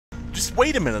just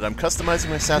wait a minute. I'm customizing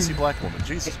my sassy black woman.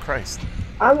 Jesus Christ.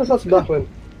 I'm the sassy black one.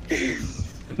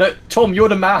 No, Tom, you're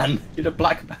the man. You're the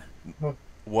black man.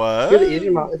 What? You're the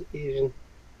Asian man. It's Asian.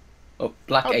 Oh,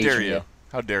 black How Asian. dare you? Yeah.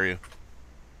 How dare you?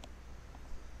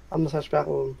 I'm the sassy black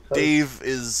one. Dave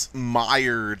is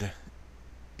mired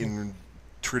in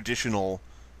traditional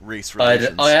race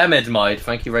relations. I am admired.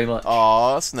 Thank you very much.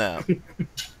 Aw, snap.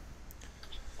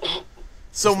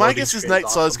 So my guess is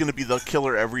Nightsaw is going to be the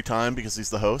killer every time because he's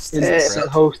the host. It's the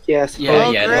host, yes. Yeah,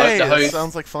 Oh, yeah. great. The host. That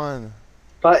sounds like fun.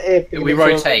 But if We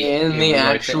rotate. In the We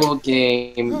actual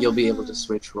rotate. game, you'll be able to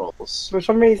switch roles. for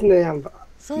some reason they have.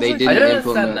 Sounds They like didn't I don't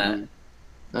implement understand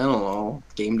I don't know.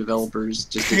 Game developers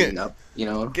just didn't up, you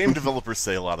know. Game developers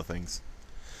say a lot of things.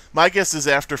 My guess is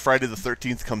after Friday the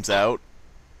 13th comes out,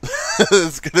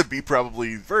 there's going to be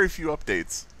probably very few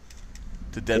updates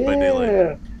to Dead by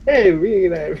Daylight. Hey,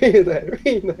 read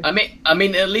that. I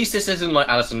mean, at least this isn't like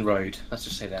Allison Road. Let's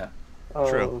just say that. Oh.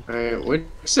 True. Alright, which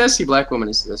sassy black woman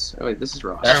is this? Oh wait, this is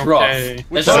Ross. That's Okay. rough.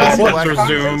 Which That's sassy rough. black Let's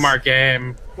woman resume is? our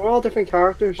game. We're all different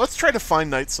characters. Let's try to find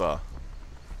Nightsaw.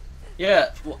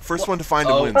 Yeah. First one to find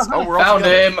him Oh. wins. Oh, we're all Found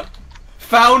together. him.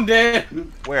 Found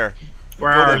him. Where?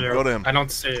 Where Go to are him, you? go to him. I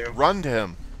don't see you. Run to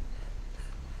him.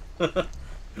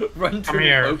 Run to Come him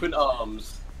here. with open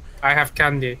arms. I have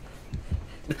candy.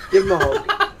 Give him a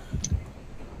hug.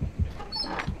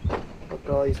 Oh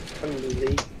god, he's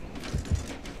friendly.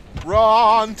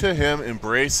 Run to him.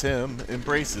 Embrace him.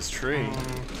 Embrace his tree.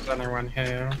 Is anyone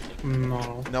here?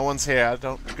 No. No one's here.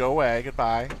 Don't go away.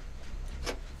 Goodbye.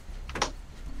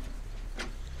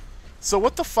 So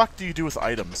what the fuck do you do with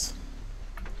items?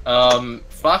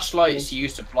 Flashlights you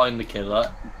use to blind the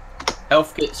killer.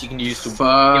 Health kits you can use to heal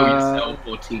Fuck. yourself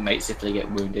or teammates if they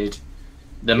get wounded.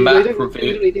 The You map don't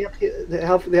reveal. need the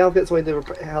help gets away to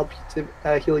help you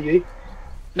to heal you.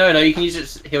 No, you can use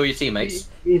it to heal your teammates.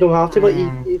 You don't have to, but you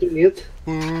don't need it.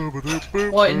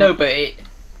 Well, no, but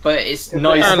it's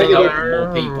nice to Hello.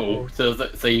 help more people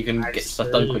so you can get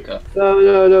stuff done quicker.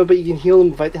 No, but you can heal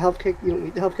them without the health kit. You don't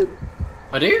need the health kit.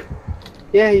 I do?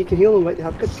 Yeah, you can heal them without the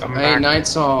health kit. Come Hey, back.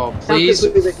 Nightsaw, please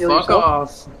Help us heal fuck yourself.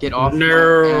 off. Get off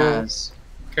No. my ass.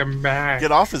 Come back.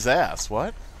 Get off his ass.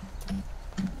 What?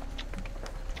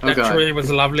 Oh That god. tree was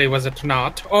lovely, was it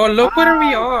not? Oh, look where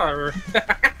we are.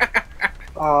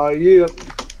 Oh, you.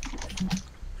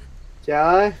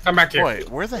 Jedi? Come back here. Boy,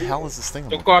 where the hell is this thing?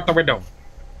 Don't go out the window.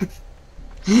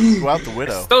 Go out the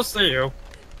widow. Still see you.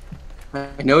 I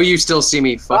know you still see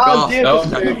me. Fuck Oh, off. dear.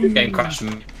 No, game crashed.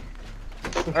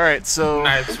 Alright, so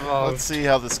Nice. Well, let's see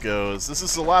how this goes. This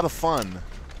is a lot of fun.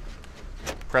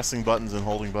 Pressing buttons and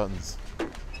holding buttons.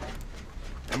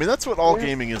 I mean, that's what all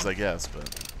gaming is, I guess, but...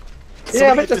 Yeah,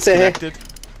 Somebody but get that's it. disconnected?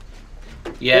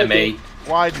 Yeah, me.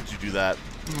 Why did you do that?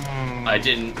 I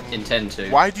didn't intend to.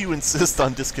 Why do you insist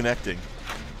on disconnecting?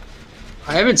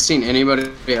 I haven't seen anybody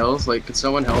else. Like, could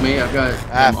someone help me? I've got him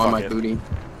on fuck my it. booty.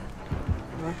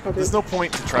 There's no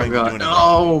point to Oh, trying to do god. anything.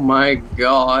 Oh my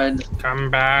god. come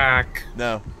back.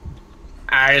 No.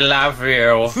 I love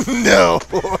you. No!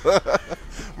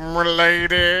 My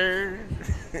lady!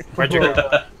 Where'd you go? Oh,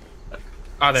 there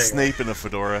you go. Snape in a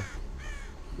fedora.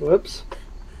 Whoops.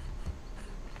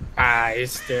 I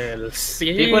still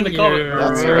see People in the comment- you. That's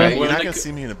Alright. alright, you're When not I gonna c-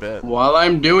 see me in a bit. While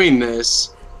I'm doing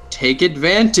this, take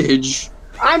advantage.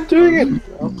 I'm doing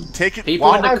it! Take it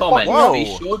People in the while, comments, whoa. be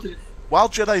sure to... While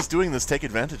Jedi's doing this, take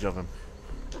advantage of him.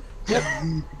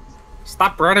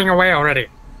 Stop running away already.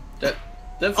 Don't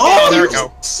forget Oh, there we you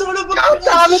go. son of a God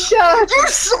damn it, Jedi! You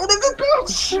son of a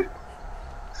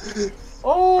bitch!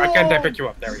 Oh! Why can't I pick you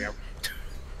up? There we go.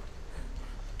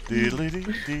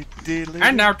 Diddly-dee-dee-diddly.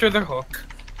 And now to the hook.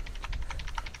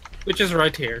 Which is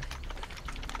right here.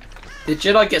 Did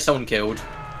Jedi get someone killed?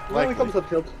 No, he comes up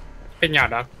killed.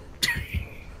 Pinata.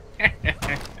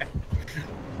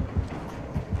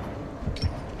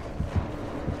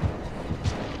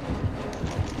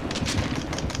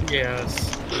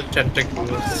 Yes. The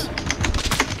tentacles.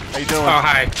 How you doing? Oh,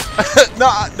 hi.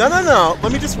 No.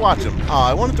 Let me just watch him. Oh,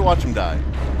 I wanted to watch him die.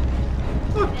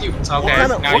 Fuck you. Okay,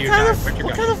 now you die. Where'd you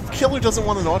What go? kind of killer doesn't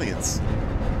want an audience?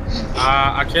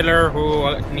 A killer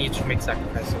who needs to make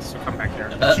sacrifices, so come back here.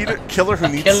 Killer who A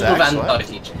needs killer sex? with What?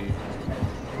 anxiety.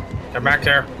 Come back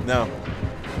here. No.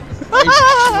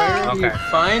 I swear he Okay.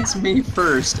 finds me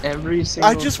first every single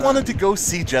I just time. wanted to go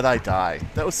see Jedi die.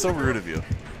 That was so rude of you.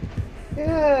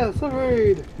 Yeah, so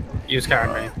rude. You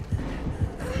scared me.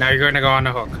 Now you're going to go on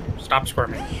the hook. Stop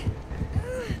squirming.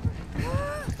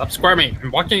 Stop squirming.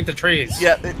 I'm walking into trees.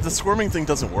 Yeah, the squirming thing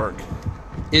doesn't work.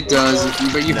 It does,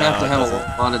 but you No, have to it have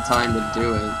doesn't. a lot of time to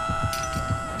do it.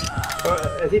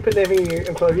 Is he putting anything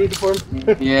in front of you for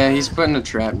him? Yeah, he's putting a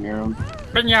trap near him.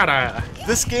 Pinata.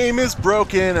 This game is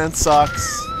broken and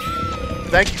sucks.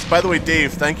 Thank you. By the way,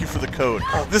 Dave, thank you for the code.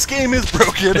 This game is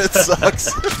broken. It sucks.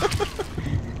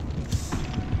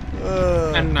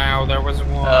 And now there was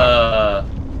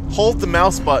one. Hold the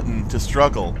mouse button to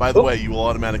struggle. By the way, you will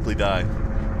automatically die.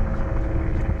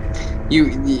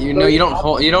 You know you don't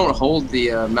hold the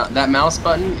that mouse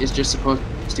button is just supposed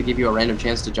to give you a random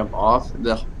chance to jump off.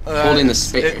 Holding the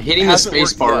space, hitting the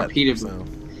space bar yet, repeatedly. so.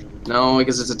 No,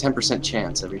 because it's a 10%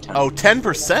 chance every time. Oh,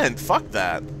 10%? Fuck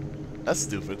that. That's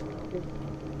stupid.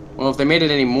 Well, if they made it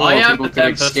any more, I am people the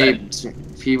could 10%. escape.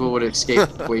 People would escape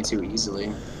way too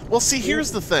easily. Well, see,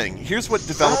 here's the thing. Here's what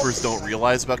developers don't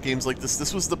realize about games like this.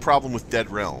 This was the problem with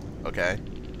Dead Realm, okay?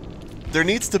 There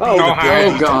needs to be an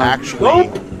ability to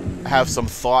actually have some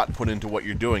thought put into what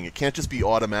you're doing. It can't just be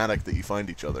automatic that you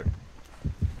find each other.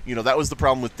 You know, that was the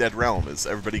problem with Dead Realm, is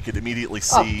everybody could immediately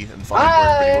see and find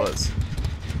where everybody was.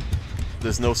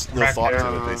 There's no thought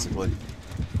to it, basically.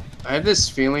 I have this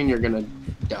feeling you're gonna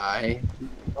die.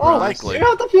 Oh, likely. you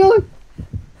have the feeling.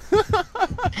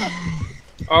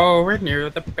 Oh, we're near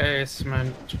the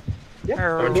basement. Yep.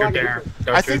 Don't you dare.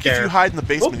 Don't I think you if dare. you hide in the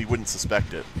basement, you wouldn't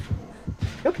suspect it.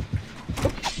 Yep.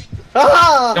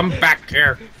 Ah! Come back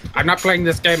here. I'm not playing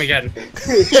this game again.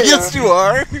 Yes, you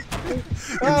are.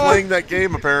 You're playing that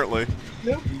game, apparently.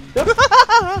 Yep. Yep.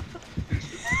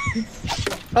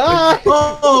 Ah!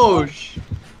 Oh!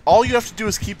 All you have to do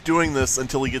is keep doing this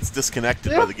until he gets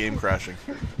disconnected by the game crashing.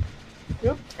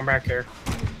 Yep. Come back here.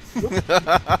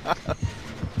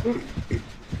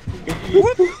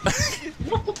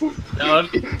 No,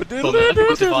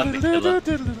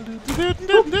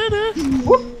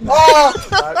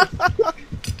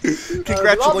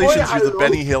 Congratulations, you're the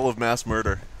Benny Hill of mass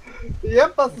murder.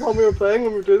 Yep, that's the one we were playing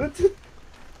when we were doing it.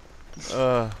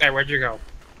 Hey, where'd you go?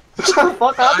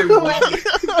 Fuck that.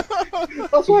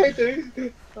 That's what I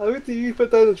do. I wait till you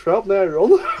put down the trap, now I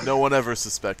run. No one ever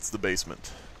suspects the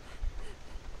basement.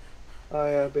 Oh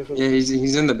yeah, basically. Yeah,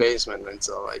 he's in the basement, and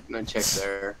so I check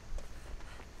there.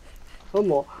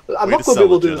 Come on. I'm Way not to going to be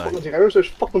able to sell do it, this Jedi. fucking hours, there's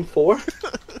fucking 4.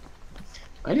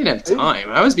 I didn't have time.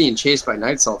 I was being chased by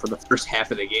Nightsaw for the first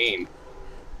half of the game.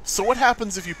 So what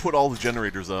happens if you put all the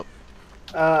generators up?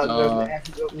 There's an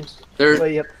exit opens. There, So,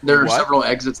 yep. there are What? several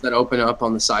exits that open up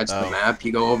on the sides of the Oh. map.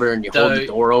 You go over and you hold the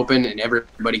door open, and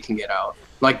everybody can get out.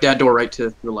 Like that door right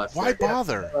to the left. Why there.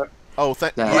 bother? Oh,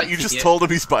 That- you just told him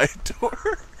he's by a door.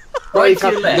 Right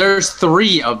to your left. There's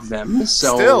 3 of them,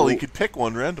 so... Still, he could pick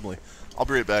one randomly. I'll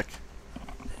be right back.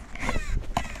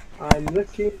 I'm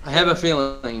looking. I have a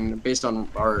feeling, based on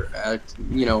our,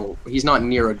 he's not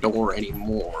near a door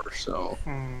anymore, so,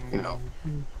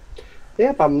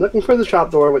 Yep, I'm looking for the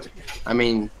trapdoor, which. I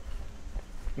mean,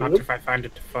 Not if I find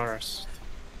it first.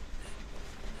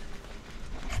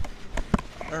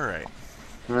 Alright.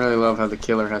 I really love how the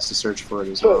killer has to search for it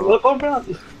as So, well. look on that.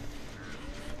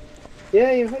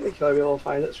 Yeah, you think the killer will be able to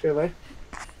find it straight away.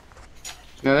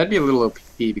 No, that'd be a little OP,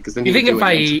 because then You think could if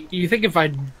do I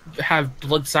it have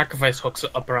blood sacrifice hooks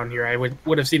up around here, I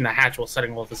would have seen the hatch while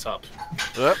setting all this up.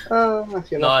 Yep.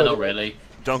 Actually, No, not not really.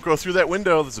 Don't go through that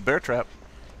window. There's a bear trap.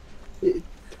 Hang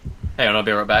on, I'll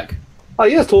be right back. Oh,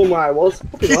 you just told him where I was.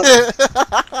 Hope you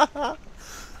not.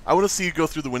 I want to see you go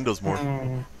through the windows more.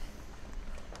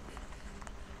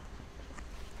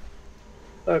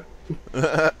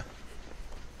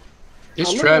 This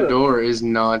I'm trap gonna- door is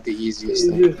not the easiest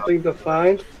thing. Easiest thing to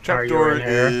find. Trapdoor in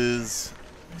here? is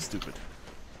stupid.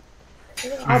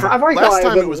 I've already got Last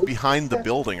time but- it was behind the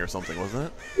building or something, wasn't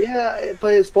it? Yeah,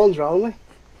 but it spawns randomly.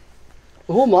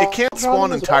 The whole map. It can't is spawn random as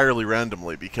well. entirely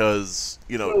randomly because,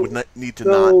 you know, it would need to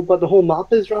No, not... but the whole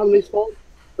map is randomly spawned.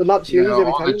 The map changes No,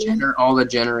 every time. all the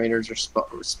generators are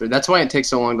that's why it takes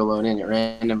so long to load in. It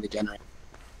randomly generates.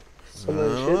 Some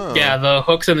of the shit. Oh. Yeah, the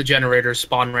hooks and the generators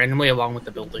spawn randomly along with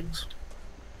the buildings.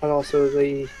 And also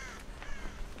the.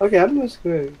 Okay, I'm just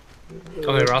going.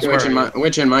 Okay, Ross, where are you?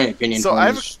 Which in my opinion, So I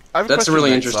have is- a that's a question, really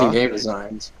Nate interesting Saw. game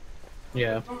designs.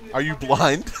 Yeah. Are you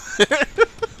blind?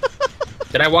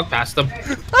 Did I walk past them?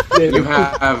 You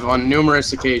have on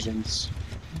numerous occasions.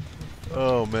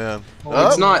 Oh, man.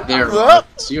 It's not there, Oh.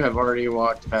 Russ. You have already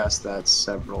walked past that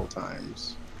several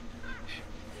times.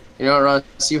 You know, Russ,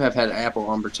 you have had ample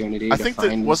opportunity I to think that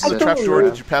find... wasn't the I don't trapdoor. know.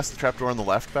 Did you pass the trapdoor on the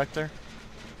left back there?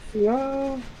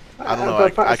 No. I don't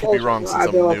know. I could be wrong since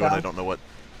I'm new and I don't know what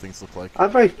things look like.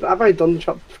 I've already done the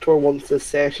trap tour once this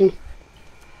session.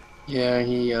 Yeah,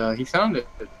 he found it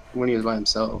when he was by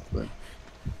himself, but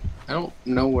I don't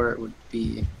know where it would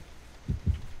be.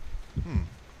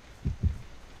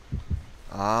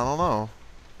 I don't know.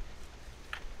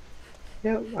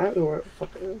 Yeah, I don't know where it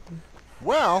fucking is.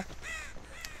 Well,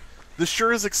 this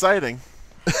sure is exciting.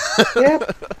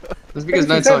 Yep. It's because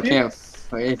Nightsaw can't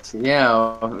fight.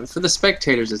 Yeah, for the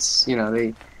spectators, it's, you know,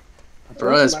 they...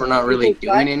 For us, we're not really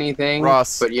doing anything.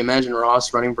 Ross. But you imagine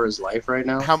Ross running for his life right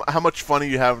now? How much fun are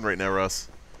you having right now, Russ?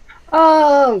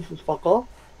 Fuck all.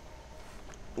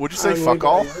 Would you say fuck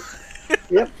all?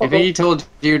 Yep, fuck I think he told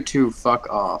you to fuck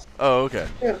off. Oh, okay.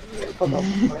 Yeah, fuck off.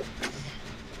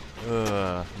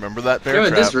 Remember that bear Yeah,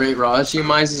 trap? at this rate, Ross, you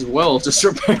might as well just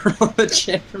repair all the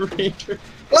generator.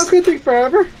 That's gonna take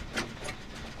forever.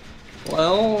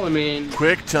 Well, I mean...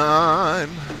 Quick time.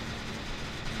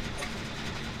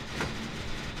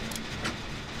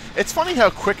 It's funny how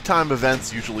quick time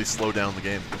events usually slow down the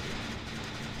game.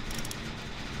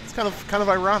 It's kind of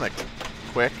ironic.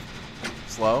 Quick,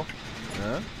 slow.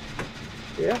 Yeah.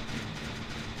 Yeah.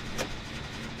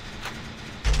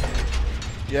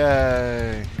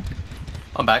 Yay.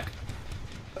 I'm back.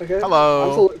 Okay. Hello.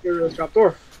 I'm still looking for the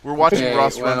trapdoor. We're watching Okay,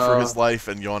 Ross run for well- his life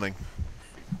and yawning.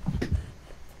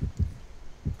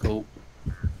 Cool.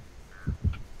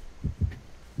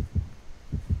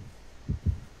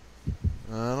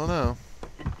 I don't know.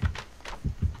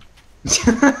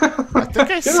 I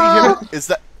think I see him. Is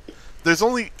that? There's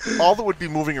only all that would be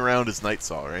moving around is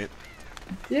Nightsaw, right?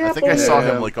 Yeah. I think I saw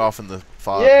him like off in the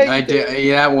fog. Yeah. I did.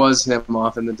 Yeah, that was him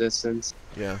off in the distance.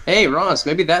 Yeah. Hey, Ross,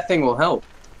 maybe that thing will help.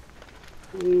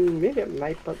 Maybe it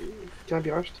might, but can I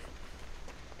be honest?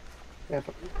 Yeah.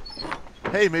 Fuck.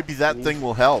 Hey, maybe that thing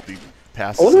will help. He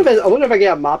passes. I wonder if I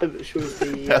get a map if it shows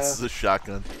the. Passes a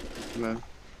shotgun. Man.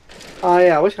 Oh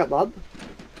yeah, I wish I had that.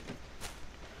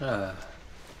 Uh,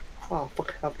 Oh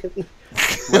fuck, I'm kidding.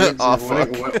 Oh,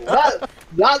 fuck.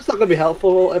 That's not gonna be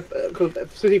helpful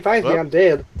if Susie finds me, Well. I'm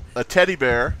dead. A teddy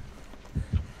bear.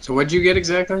 So what'd you get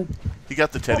exactly? He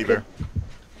got the teddy bear.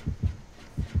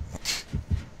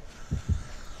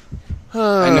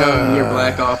 I know your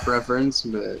Black Off reference,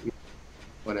 but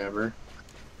whatever.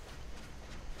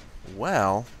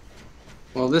 Well,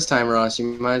 Well, this time, Ross, you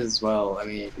might as well. I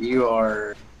mean, you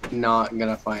are not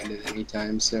gonna find it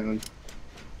anytime soon.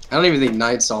 I don't even think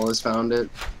Nightsaw has found it.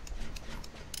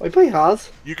 Well, he probably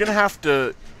has. you're gonna have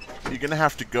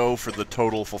to go for the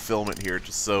total fulfillment here,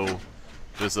 just so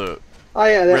there's a Oh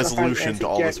yeah, there's resolution to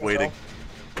all this waiting.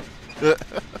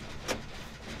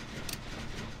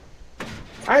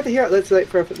 I had to hear it. Let's like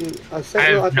for a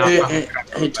second. have no-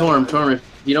 Hey, Torm, if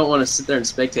you don't want to sit there and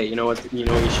spectate, you know what you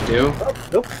should do?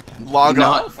 Nope. Log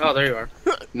Not- off. Oh, there you are.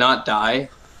 Not die.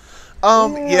 Yeah,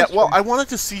 Yeah, that's well, fair. I wanted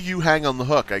to see you hang on the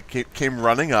hook. I came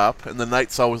running up, and the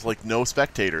Nightsaw was like, no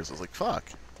spectators. I was like, fuck.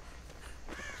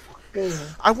 Yeah.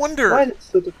 I wonder, Why is it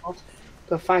so difficult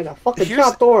to find a fucking Here's-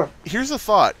 trapdoor? here's a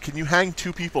thought. Can you hang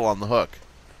two people on the hook?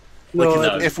 No, Like,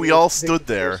 no. if we all stood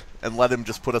there and let him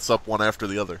just put us up one after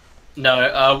the other.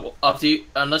 no, after you,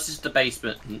 unless it's the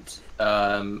basement,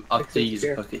 after you use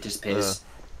the hook, it disappears.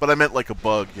 But I meant like a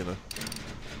bug, you know.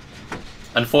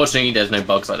 Unfortunately, there's no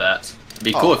bugs like that. It'd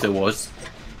be cool Oh. if there was.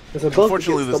 There's a bug.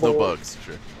 Unfortunately, that gets there's no double- bugs.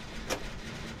 Sure.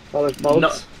 Oh, there's bugs.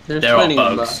 No, There's there are plenty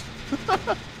of bugs.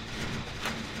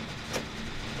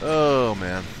 Oh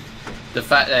man. The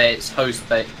fact that it's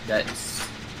that's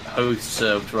host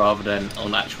served rather than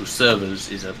on actual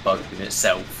servers is a bug in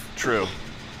itself. True.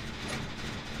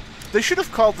 They should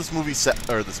have called this movie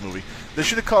They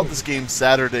should have called this game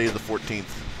Saturday the 14th.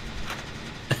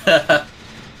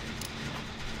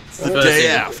 It's the Thursday. day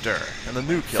after, and a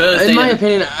new killer. Thursday. In my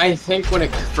opinion, I think when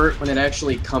it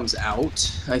actually comes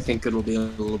out, I think it'll be a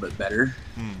little bit better.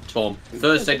 Tom,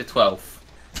 Thursday the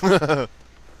 12th.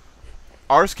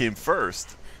 Ours came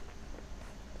first.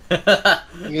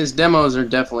 Because demos are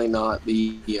definitely not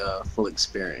the full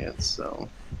experience. So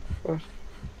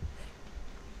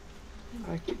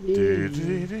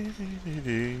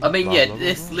I mean, yeah,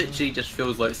 this literally just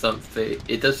feels like something.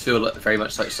 It does feel like, very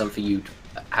much like something you'd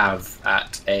have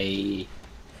at a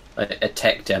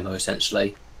tech demo,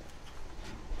 essentially.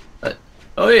 But,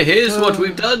 oh yeah, here's what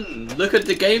we've done. Look at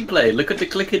the gameplay. Look at the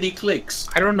clickety clicks.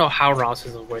 I don't know how Ross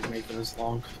has avoided me for this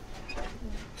long.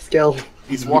 Skill.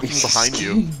 He's walking behind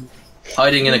you.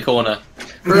 Hiding in a corner.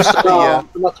 first of all, Yeah.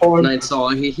 I'm not torn. Nightsaw,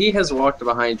 he has walked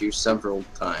behind you several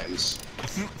times.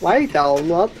 Why are you telling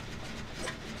that?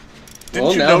 Didn't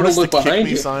Well, you now he'll notice the look kick behind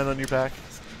me you. sign on your back?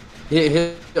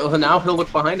 Now he'll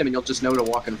look behind him, and you'll just know to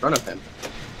walk in front of him.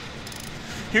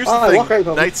 Here's Oh, the I thing, walk right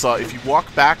above him. Nightsaw, if you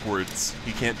walk backwards,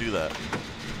 he can't do that.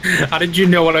 How did you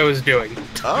know what I was doing?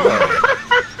 Oh.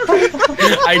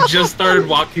 I just started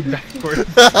walking backwards.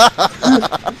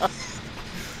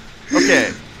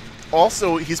 Okay.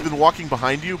 Also, he's been walking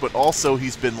behind you, but also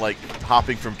he's been, like,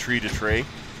 hopping from tree to tree.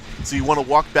 So you want to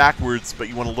walk backwards, but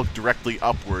you want to look directly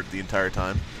upward the entire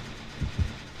time.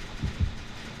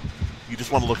 You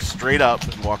just want to look straight up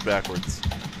and walk backwards.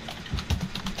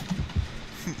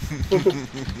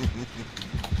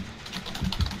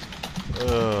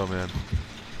 Oh man,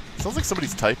 sounds like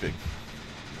somebody's typing.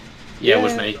 Yeah, it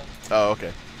was me. Oh,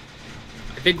 okay.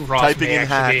 I think Ross Typing may in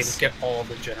actually hacks. get all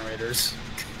the generators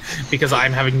because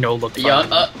I'm having no luck.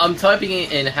 Yeah, I'm typing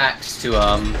it in hacks to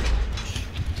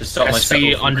stop myself.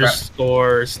 SV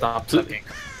underscore stop typing.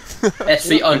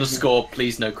 SV underscore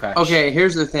please no crash. Okay,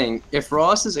 here's the thing. If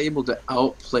Ross is able to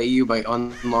outplay you by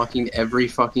unlocking every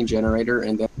fucking generator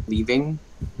and then leaving,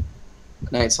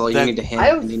 Nightsaw, you Then- need to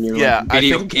hand in your yeah, I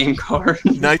video think- game card.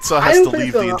 Nightsaw has to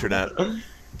leave the internet.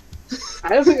 I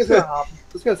don't think it's gonna happen.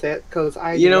 I'm just gonna say it because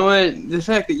I. You know what? The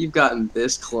fact that you've gotten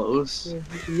this close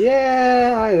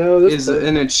Yeah, I know. This is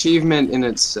an achievement in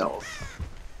itself.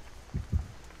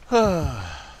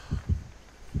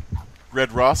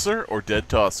 Red Rosser or Dead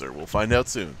Tosser? We'll find out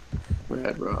soon.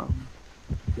 Red Rosser.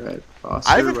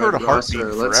 I haven't heard a heartbeat Rosser.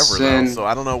 forever, Let's though, send... so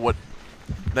I don't know what...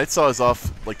 Nightsaw is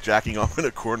off, like, jacking off in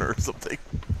a corner or something.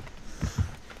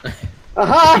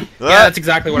 Aha! Yeah, that's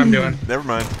exactly what I'm doing. Never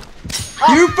mind.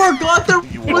 You forgot there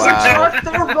was a truck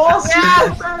there, Ross!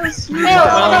 Yes!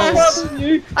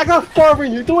 I got farther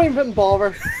than you. Don't even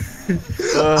bother.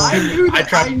 I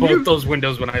tried both those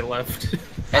windows when I left.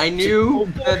 I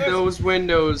knew that those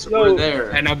windows were there.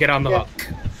 And I'll get on the hook.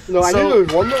 No, I knew there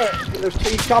was one there. There's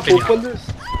two top both windows.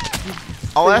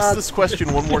 I'll ask this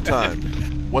question one more time.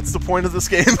 What's the point of this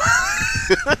game?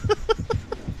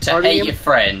 To hate your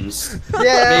friends.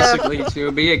 Yeah. Basically,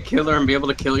 to be a killer and be able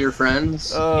to kill your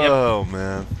friends. Oh,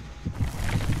 man.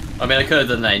 I mean, I could have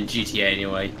done that in GTA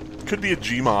anyway. Could be a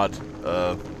Gmod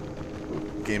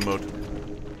game mode.